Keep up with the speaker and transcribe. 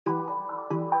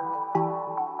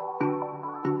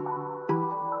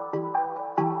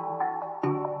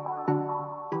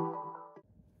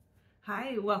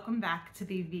welcome back to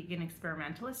the Vegan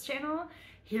Experimentalist channel.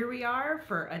 Here we are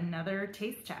for another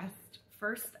taste test.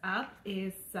 First up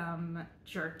is some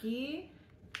jerky.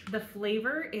 The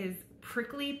flavor is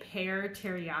prickly pear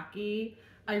teriyaki.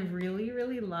 I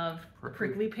really love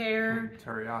prickly pear.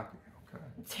 Teriyaki, okay.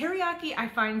 Teriyaki I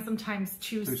find sometimes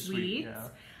too sweet.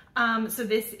 Yeah. So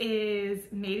this is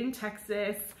made in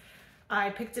Texas. I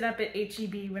picked it up at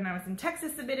HEB when I was in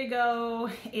Texas a bit ago.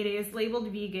 It is labeled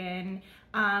vegan,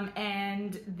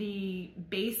 and the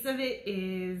base of it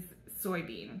is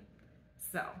soybean.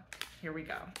 So here we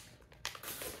go.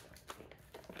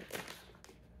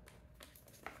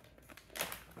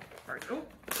 Oh.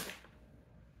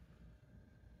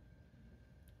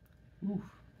 Ooh.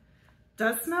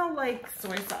 Does smell like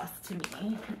soy sauce to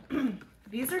me.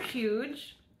 These are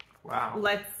huge. Wow.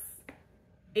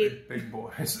 Big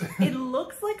boys. It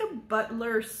looks like a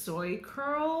Butler soy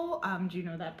curl. Do you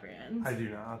know that brand? I do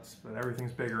not, but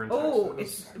everything's bigger in Texas. Texas.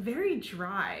 It's very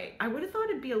dry. I would have thought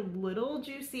it'd be a little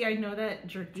juicy. I know that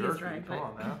jerky is dry, but... Come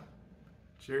on now.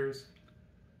 Cheers.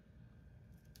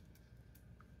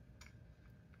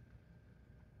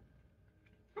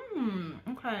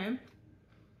 Okay.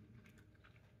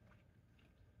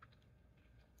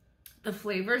 The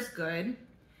flavor's good.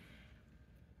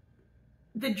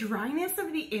 The dryness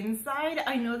of the inside,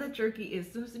 I know that jerky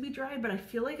is supposed to be dry, but I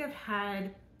feel like I've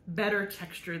had better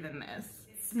texture than this.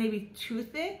 It's maybe too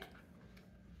thick.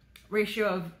 Ratio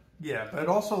of... Yeah, but it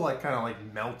also kind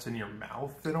of melts in your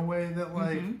mouth in a way that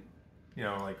you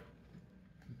know,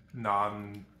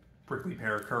 non-prickly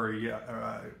pear curry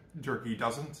jerky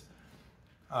doesn't.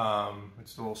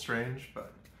 It's a little strange,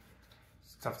 but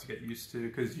it's tough to get used to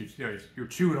because you're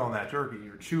chewing on that jerky.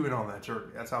 You're chewing on that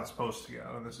jerky. That's how it's supposed to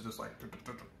go. And this is just like...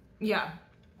 Yeah.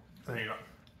 There you go.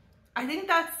 I think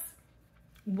that's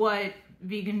what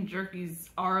vegan jerkies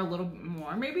are a little bit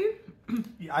more, maybe.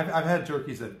 Yeah, I've had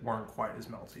jerkies that weren't quite as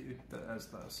melty as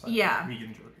this. Yeah. Vegan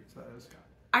jerkies, that is.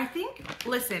 I think,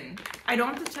 listen, I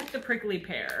don't detect the prickly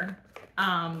pear.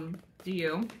 Do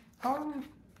you?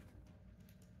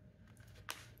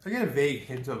 I get a vague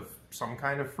hint of some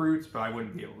kind of fruits, but I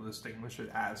wouldn't be able to distinguish it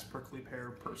as prickly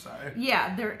pear per se.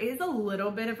 Yeah, there is a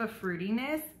little bit of a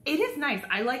fruitiness. It is nice.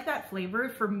 I like that flavor.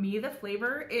 For me, the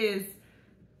flavor is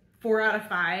 4 out of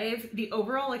 5. The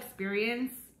overall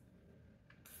experience,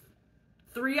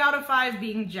 3 out of 5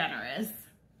 being generous.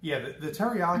 Yeah, the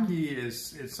teriyaki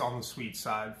is on the sweet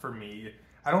side for me.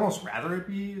 I'd almost rather it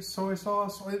be soy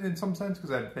sauce in some sense,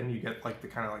 because then you get the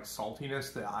kind of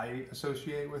saltiness that I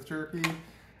associate with jerky.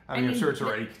 I mean, I'm sure it's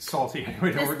already salty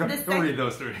anyway. Don't read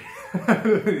those three.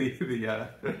 the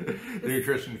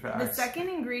nutrition facts. The second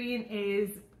ingredient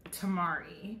is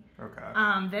tamari.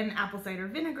 Okay. Then apple cider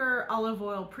vinegar, olive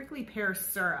oil, prickly pear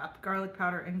syrup, garlic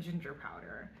powder, and ginger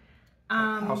powder.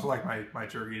 I also like my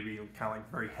jerky to be kind of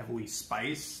very heavily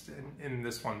spiced, and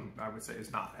this one I would say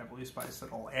is not heavily spiced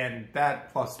at all. And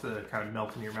that plus the kind of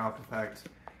melt in your mouth effect,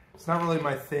 it's not really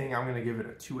my thing. I'm gonna give it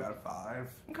a 2 out of 5.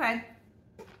 Okay.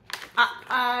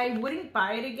 I wouldn't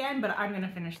buy it again, but I'm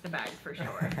gonna finish the bag for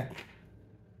sure.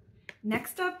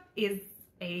 Next up is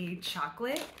a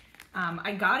chocolate.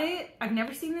 I got it, I've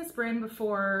never seen this brand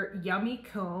before,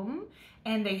 YummyComb,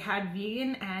 and they had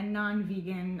vegan and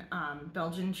non-vegan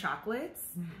Belgian chocolates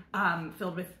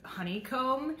filled with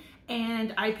honeycomb,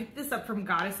 and I picked this up from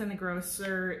Goddess and the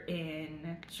Grocer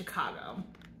in Chicago.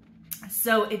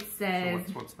 So it says...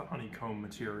 So what's the honeycomb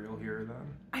material here then?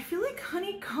 I feel like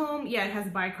honeycomb, yeah, it has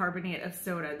bicarbonate of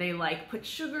soda. They put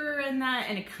sugar in that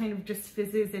and it kind of just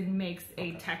fizzes and makes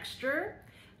a texture.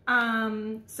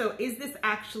 So is this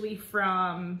actually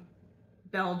from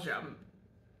Belgium?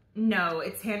 No,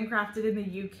 it's handcrafted in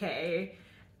the UK,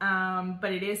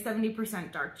 but it is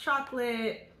 70% dark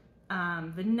chocolate,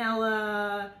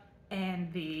 vanilla,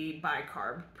 and the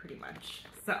bicarb pretty much.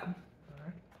 So. All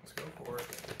right, let's go for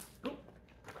it.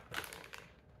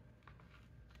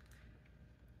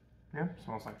 Yeah,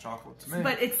 smells like chocolate to me.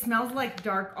 But it smells like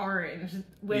dark orange.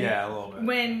 Yeah, a little bit.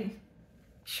 When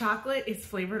chocolate is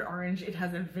flavored orange, it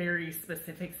has a very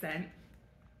specific scent.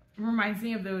 It reminds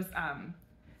me of those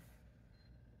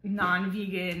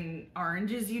non-vegan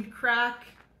oranges you'd crack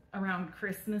around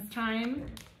Christmas time.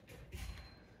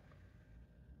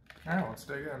 All right, let's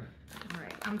dig in. All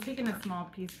right, I'm taking a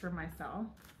small piece for myself.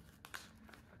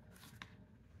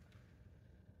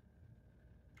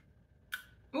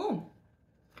 Ooh.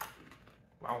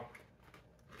 Wow.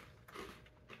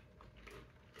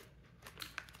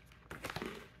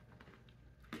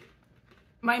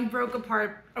 Mine broke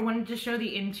apart. I wanted to show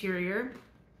the interior,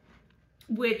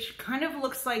 which kind of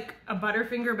looks like a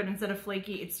Butterfinger, but instead of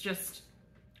flaky, it's just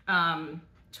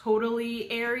totally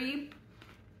airy.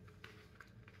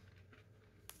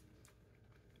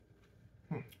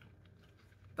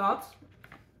 Thoughts?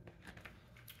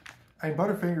 I mean,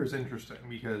 Butterfinger is interesting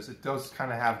because it does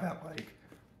kind of have that like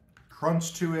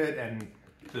crunch to it, and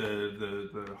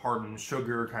the hardened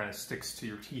sugar kind of sticks to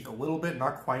your teeth a little bit.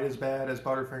 Not quite as bad as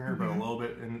Butterfinger, but a little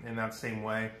bit in that same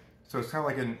way. So it's kind of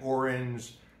like an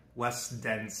orange, less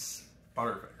dense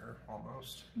Butterfinger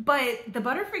almost. But the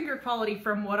Butterfinger quality,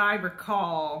 from what I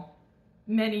recall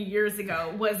many years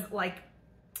ago, was like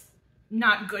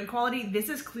not good quality. This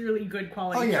is clearly good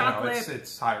quality chocolate. No,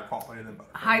 it's higher quality than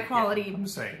Butterfinger. High quality. Yeah, I'm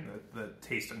saying that the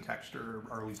taste and texture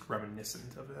are at least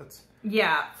reminiscent of it.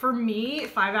 Yeah, for me,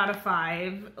 5 out of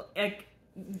 5. It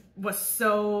was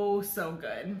so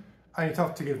good. I mean,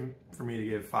 tough for me to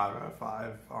give 5 out of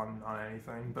 5 on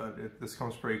anything, but this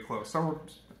comes pretty close. Somewhere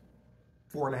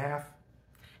 4.5.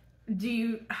 Do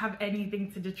you have anything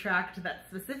to detract that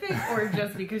specific, or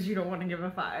just because you don't want to give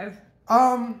a 5?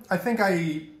 I think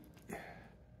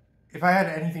if I had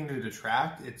anything to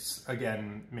detract, it's,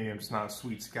 again, maybe I'm just not a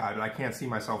sweets guy, but I can't see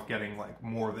myself getting like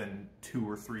more than 2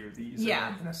 or 3 of these in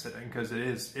a sitting, because it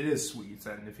is sweets,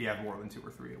 and if you have more than 2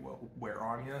 or 3, it will wear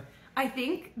on you. I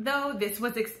think, though, this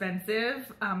was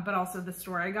expensive, but also the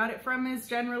store I got it from is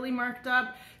generally marked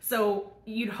up, so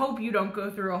you'd hope you don't go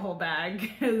through a whole bag,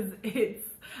 because it's,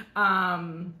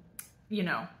 you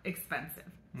know,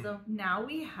 expensive. So now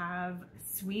we have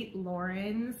Sweet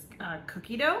Loren's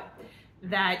cookie dough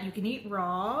that you can eat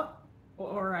raw,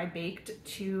 or I baked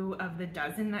 2 of the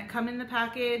dozen that come in the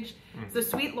package. So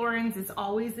Sweet Loren's is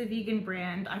always a vegan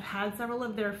brand. I've had several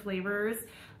of their flavors.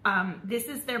 This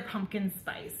is their pumpkin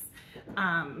spice.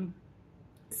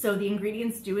 So the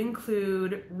ingredients do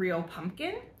include real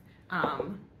pumpkin.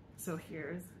 So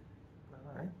here's...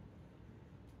 All right.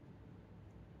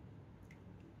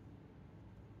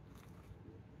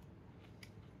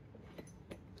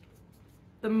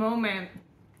 The moment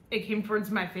it came towards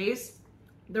my face,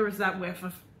 there was that whiff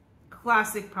of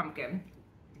classic pumpkin.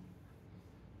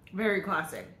 Very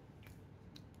classic.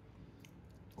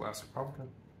 Classic pumpkin.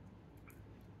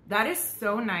 That is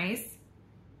so nice.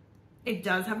 It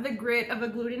does have the grit of a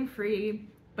gluten-free,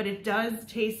 but it does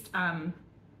taste,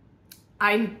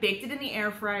 I baked it in the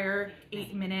air fryer,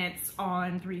 8 minutes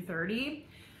on 330.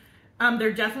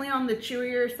 They're definitely on the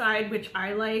chewier side, which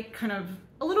I like, kind of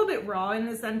a little bit raw in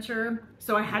the center.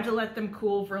 So I had to let them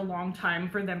cool for a long time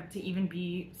for them to even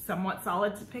be somewhat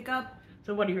solid to pick up.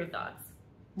 So what are your thoughts?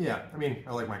 Yeah, I mean,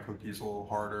 I like my cookies a little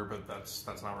harder, but that's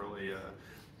not really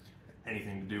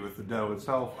anything to do with the dough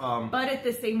itself. But at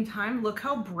the same time, look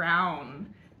how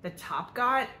brown the top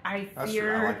got. That's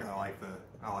true. I like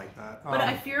that. But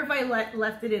I fear if I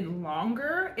left it in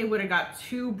longer, it would have got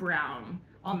too brown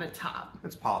on the top.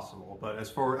 It's possible, but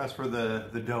as for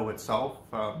the dough itself,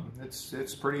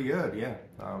 it's pretty good. Yeah,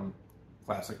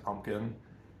 classic pumpkin,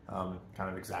 kind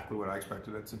of exactly what I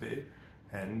expected it to be,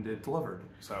 and it delivered.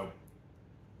 So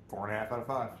 4.5 out of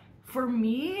 5. For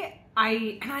me,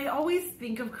 I always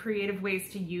think of creative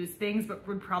ways to use things, but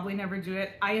would probably never do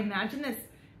it. I imagine this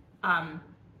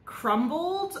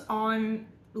crumbled on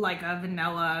like a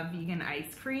vanilla vegan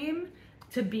ice cream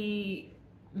to be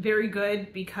very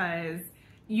good, because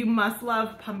you must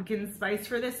love pumpkin spice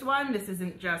for this one. This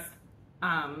isn't just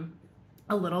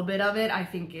a little bit of it. I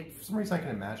think it's... For some reason, I can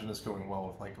imagine this going well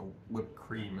with like a whipped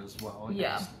cream as well. You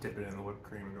can just dip it in the whipped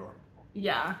cream and go...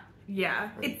 Yeah.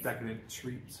 It's decadent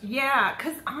treats. Yeah,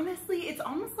 because honestly, it's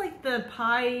almost like the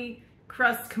pie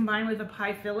crust combined with a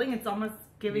pie filling. It's almost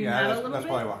giving that a little bit. That's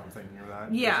probably why I'm thinking of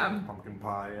that. Yeah. Pumpkin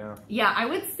pie, yeah. Yeah, I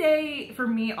would say for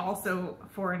me also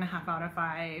 4.5 out of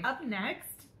 5. Up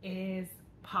next is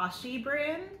Poshi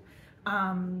brand.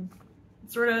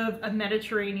 Sort of a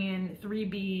Mediterranean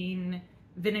 3-bean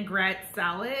vinaigrette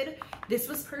salad. This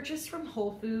was purchased from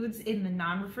Whole Foods in the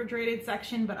non-refrigerated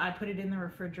section, but I put it in the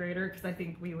refrigerator because I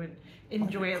think we would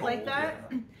enjoy it like that.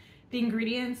 Yeah. The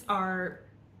ingredients are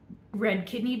red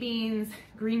kidney beans,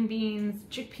 green beans,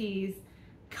 chickpeas,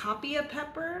 copia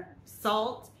pepper,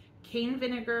 salt, cane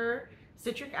vinegar,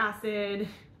 citric acid,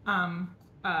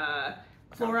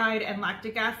 chloride, and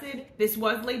lactic acid. This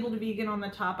was labeled vegan on the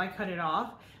top. I cut it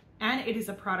off, and it is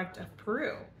a product of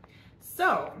Peru.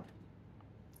 So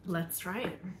let's try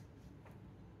it.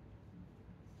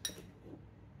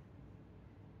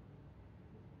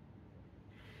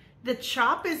 The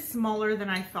chop is smaller than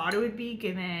I thought it would be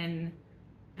given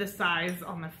the size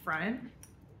on the front.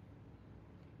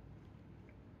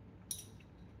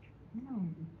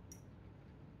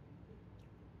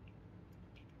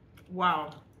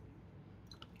 Wow.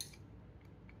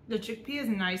 The chickpea is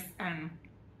nice and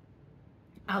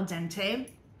al dente.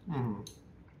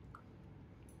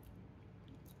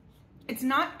 It's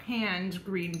not canned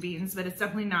green beans, but it's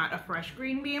definitely not a fresh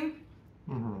green bean.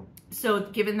 So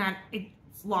given that it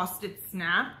lost its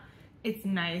snap. It's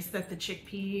nice that the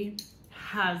chickpea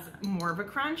has more of a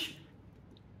crunch.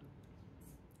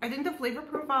 I think the flavor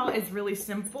profile is really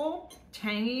simple,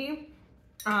 tangy,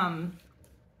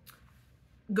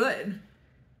 good.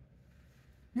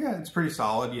 Yeah, it's pretty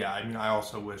solid. Yeah, I mean, I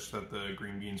also wish that the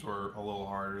green beans were a little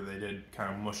harder. They did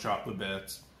kind of mush up the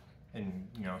bits, and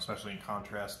you know, especially in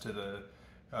contrast to the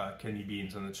kidney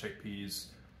beans and the chickpeas.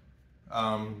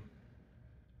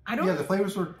 Yeah, the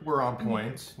flavors were on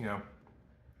point. You know,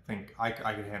 I think I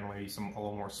could handle maybe a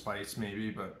little more spice,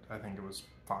 maybe, but I think it was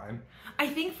fine. I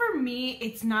think for me,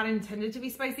 it's not intended to be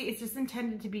spicy. It's just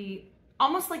intended to be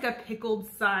almost like a pickled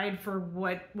side for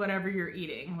whatever you're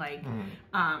eating, like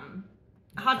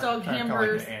hot dog,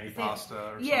 hamburgers, like an antipasta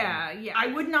or something. Yeah. I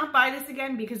would not buy this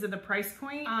again because of the price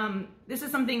point. This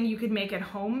is something you could make at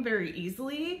home very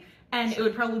easily, and it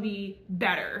would probably be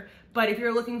better. But if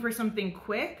you're looking for something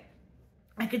quick,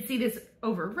 I could see this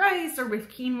over rice or with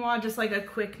quinoa, just like a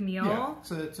quick meal. Yeah,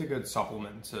 so it's a good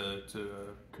supplement to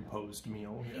a composed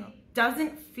meal. Yeah. It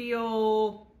doesn't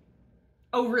feel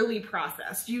overly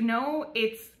processed. You know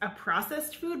it's a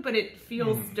processed food, but it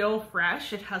feels still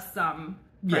fresh. It has some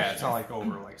freshness. Yeah, it's not like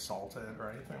over like salted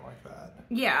or anything like that.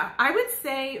 Yeah, I would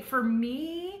say for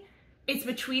me, it's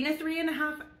between a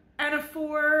 3.5 and a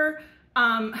 4,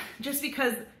 just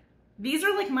because these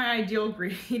are like my ideal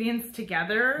ingredients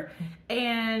together,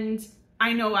 and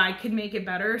I know I could make it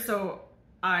better, so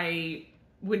I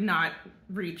would not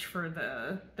reach for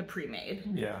the pre-made.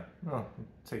 Yeah, well,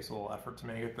 it takes a little effort to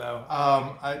make it though.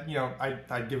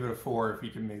 I'd give it a 4 if you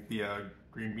can make the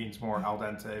green beans more al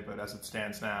dente, but as it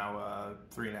stands now,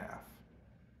 3.5.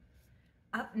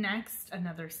 Up next,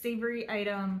 another savory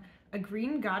item, a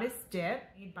green goddess dip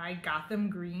made by Gotham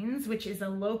Greens, which is a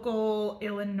local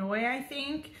Illinois, I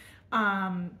think,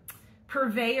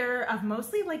 purveyor of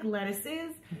mostly like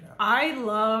lettuces. Yeah. I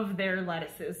love their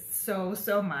lettuces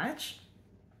so much.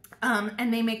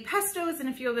 And they make pestos and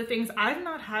a few other things. I've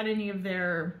not had any of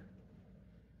their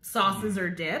sauces or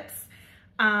dips.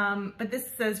 But this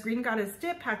says green goddess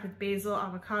dip packed with basil,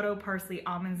 avocado, parsley,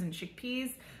 almonds, and chickpeas.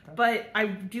 Okay. But I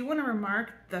do want to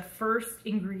remark the first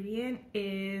ingredient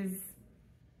is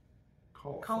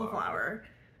cauliflower.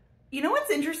 You know what's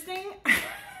interesting?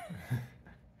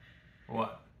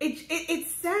 What? It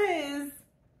says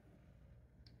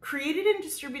created and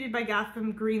distributed by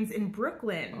Gotham Greens in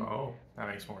Brooklyn. Oh, that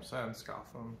makes more sense,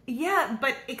 Gotham. Yeah,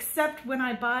 but except when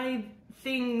I buy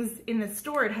things in the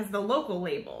store, it has the local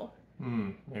label.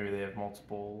 Maybe they have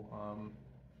multiple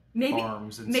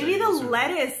farms and maybe the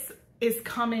lettuce is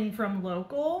coming from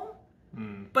local,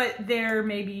 but they're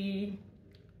maybe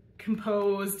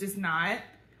composed is not.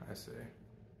 I see.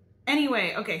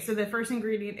 Anyway, okay, so the first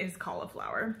ingredient is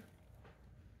cauliflower.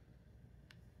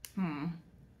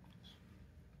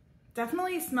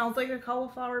 Definitely smells like a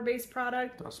cauliflower-based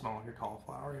product. It does smell like a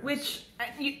cauliflower, yes. Which,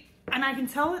 and I can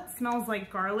tell it smells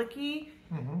like garlicky.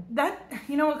 That,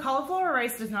 you know, a cauliflower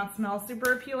rice does not smell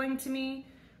super appealing to me,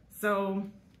 so.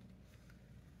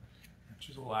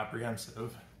 She's a little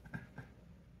apprehensive.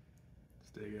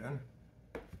 Let's dig in.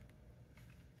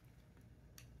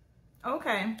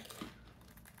 Okay.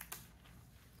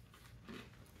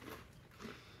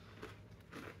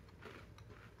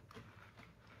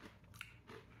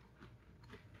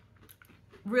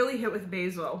 Really hit with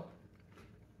basil.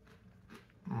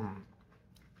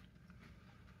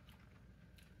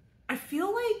 I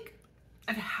feel like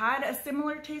I've had a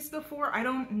similar taste before. I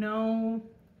don't know.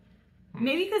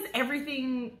 Maybe because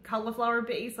everything cauliflower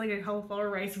based, like a cauliflower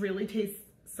rice, really tastes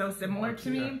so similar to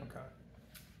me. Okay.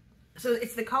 So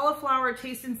it's the cauliflower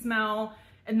taste and smell,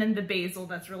 and then the basil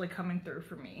that's really coming through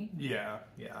for me. Yeah,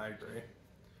 I agree.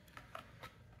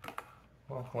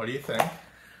 Well, what do you think?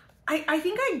 I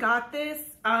think I got this.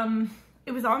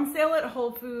 It was on sale at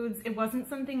Whole Foods. It wasn't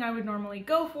something I would normally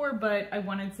go for, but I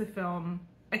wanted to film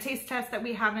a taste test that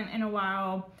we haven't in a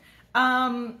while.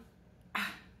 I'm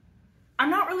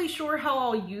not really sure how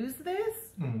I'll use this.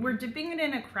 We're dipping it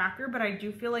in a cracker, but I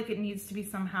do feel like it needs to be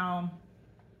somehow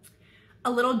a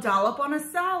little dollop on a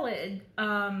salad.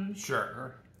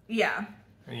 Sure. Yeah.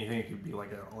 And you think it could be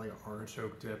like an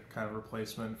artichoke dip kind of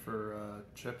replacement for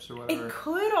chips or whatever? It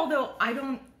could, although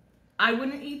I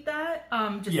wouldn't eat that.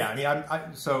 Yeah, I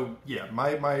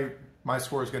mean, my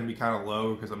score is going to be kind of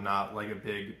low because I'm not like a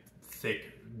big thick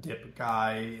dip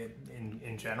guy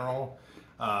in general.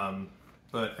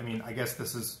 But I mean, I guess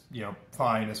this is, you know,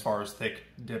 fine as far as thick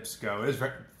dips go. It is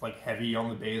very, like, heavy on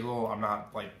the basil. I'm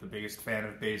not like the biggest fan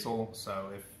of basil,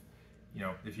 so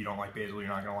if you don't like basil, you're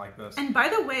not gonna like this. And by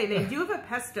the way, they do have a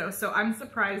pesto, so I'm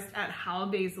surprised at how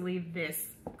basil-y this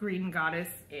green goddess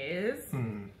is.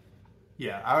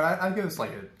 Yeah, I'd give this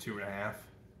like a 2.5.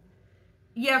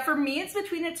 Yeah, for me, it's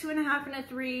between a 2.5 and a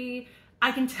 3.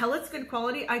 I can tell it's good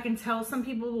quality. I can tell some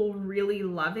people will really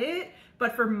love it,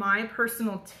 but for my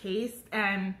personal taste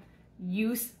and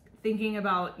thinking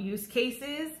about use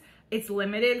cases, it's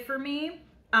limited for me.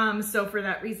 So for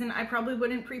that reason, I probably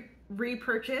wouldn't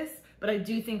repurchase, but I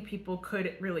do think people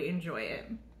could really enjoy it.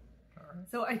 Right.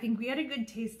 So I think we had a good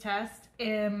taste test.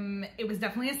 It was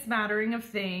definitely a smattering of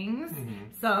things.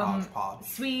 Some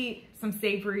sweet, some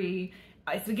savory.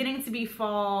 It's beginning to be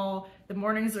fall. The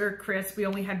mornings are crisp. We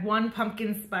only had one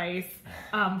pumpkin spice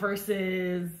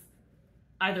versus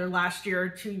either last year or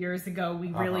 2 years ago.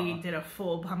 We really did a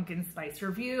full pumpkin spice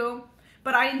review.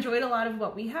 But I enjoyed a lot of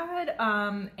what we had,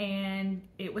 and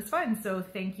it was fun. So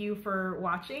thank you for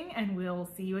watching, and we'll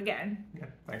see you again. Yeah,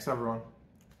 thanks everyone.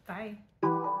 Bye.